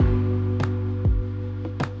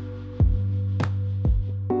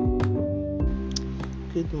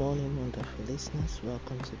Good morning, wonderful listeners.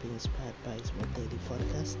 Welcome to Be Inspired by His Word Daily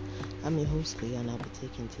Podcast. I'm your host, Lee, and I'll be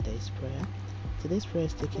taking today's prayer. Today's prayer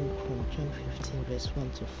is taken from John 15, verse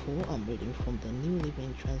 1 to 4. I'm reading from the New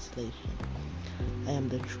Living Translation. I am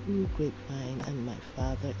the true grapevine, and my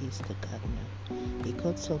Father is the gardener. He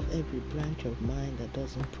cuts off every branch of mine that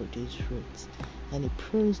doesn't produce fruit, and he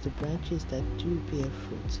prunes the branches that do bear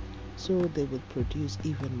fruit, so they will produce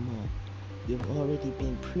even more. You've already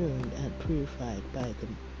been pruned and purified by the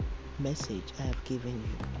message I have given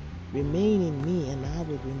you. Remain in me, and I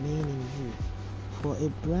will remain in you. For a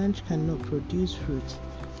branch cannot produce fruit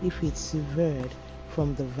if it's severed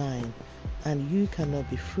from the vine, and you cannot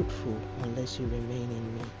be fruitful unless you remain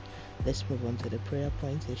in me. Let's move on to the prayer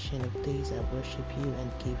point. Ancient of days, I worship you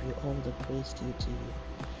and give you all the praise due to you.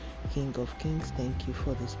 King of kings, thank you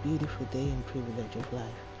for this beautiful day and privilege of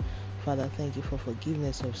life. Father, thank you for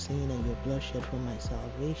forgiveness of sin and your blood shed for my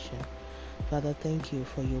salvation. Father, thank you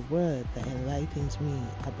for your word that enlightens me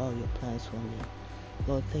about your plans for me.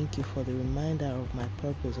 Lord, thank you for the reminder of my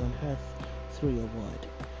purpose on earth through your word.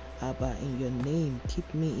 Abba, in your name,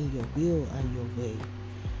 keep me in your will and your way.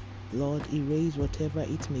 Lord, erase whatever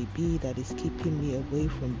it may be that is keeping me away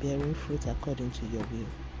from bearing fruit according to your will.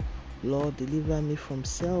 Lord, deliver me from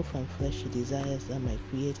self and fleshly desires that might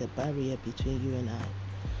create a barrier between you and I.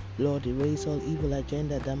 Lord, erase all evil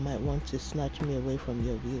agenda that might want to snatch me away from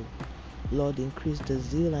your will. Lord, increase the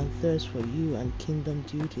zeal and thirst for you and kingdom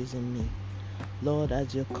duties in me. Lord,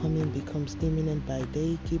 as your coming becomes imminent by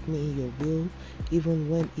day, keep me in your will, even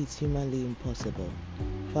when it's humanly impossible.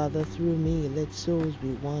 Father, through me, let souls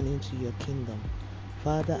be won into your kingdom.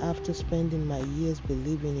 Father, after spending my years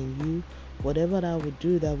believing in you, whatever I would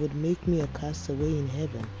do that would make me a castaway in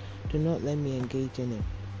heaven, do not let me engage in it.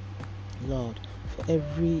 Lord, for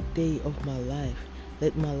every day of my life,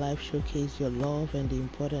 let my life showcase your love and the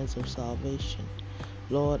importance of salvation.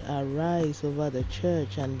 Lord, arise over the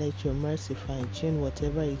church and let your mercy fine-tune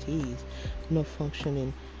whatever it is not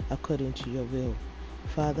functioning according to your will.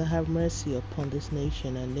 Father, have mercy upon this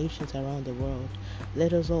nation and nations around the world.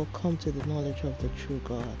 Let us all come to the knowledge of the true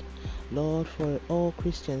God. Lord, for all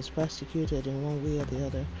Christians persecuted in one way or the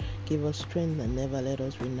other, give us strength and never let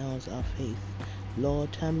us renounce our faith.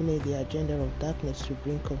 Lord, terminate the agenda of darkness to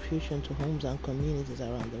bring confusion to homes and communities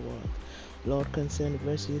around the world. Lord, concern the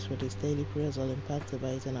verses for this daily prayers all impacted by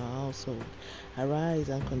it in our household. Arise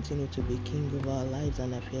and continue to be King of our lives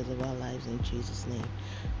and affairs of our lives in Jesus' name.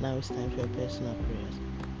 Now it's time for your personal prayers.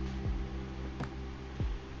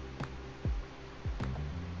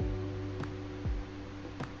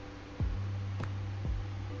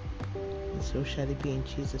 So shall it be in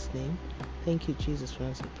Jesus' name. Thank you, Jesus, for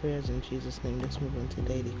answering prayers in Jesus' name. Let's move on to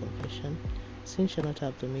daily confession. Sin shall not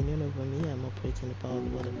have dominion over me. I'm operating the power of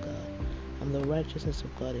the word of God. I'm the righteousness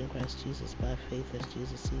of God in Christ Jesus by faith as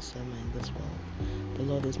Jesus is so in this world. The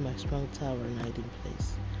Lord is my strong tower and hiding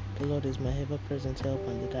place. The Lord is my ever-present help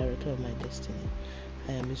and the director of my destiny.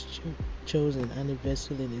 I am his chosen and a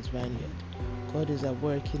vessel in his vineyard. God is at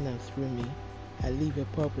work in and through me. I live a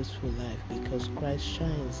purposeful life because Christ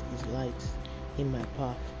shines his light in my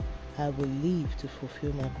path. I will live to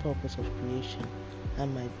fulfill my purpose of creation,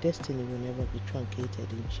 and my destiny will never be truncated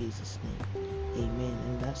in Jesus' name. Amen.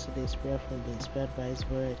 And that's today's prayer from Be Inspired by His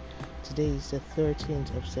Word. Today is the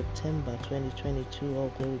 13th of September 2022.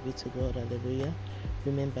 All glory be to God. Hallelujah.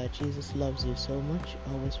 Remember, Jesus loves you so much.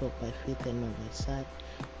 Always walk by faith and not by sight.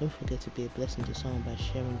 Don't forget to be a blessing to someone by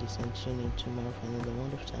sharing this and tuning in tomorrow for another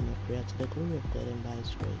wonderful time of prayer to the glory of God and by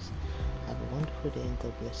His grace. Have a wonderful day and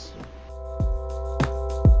God bless you.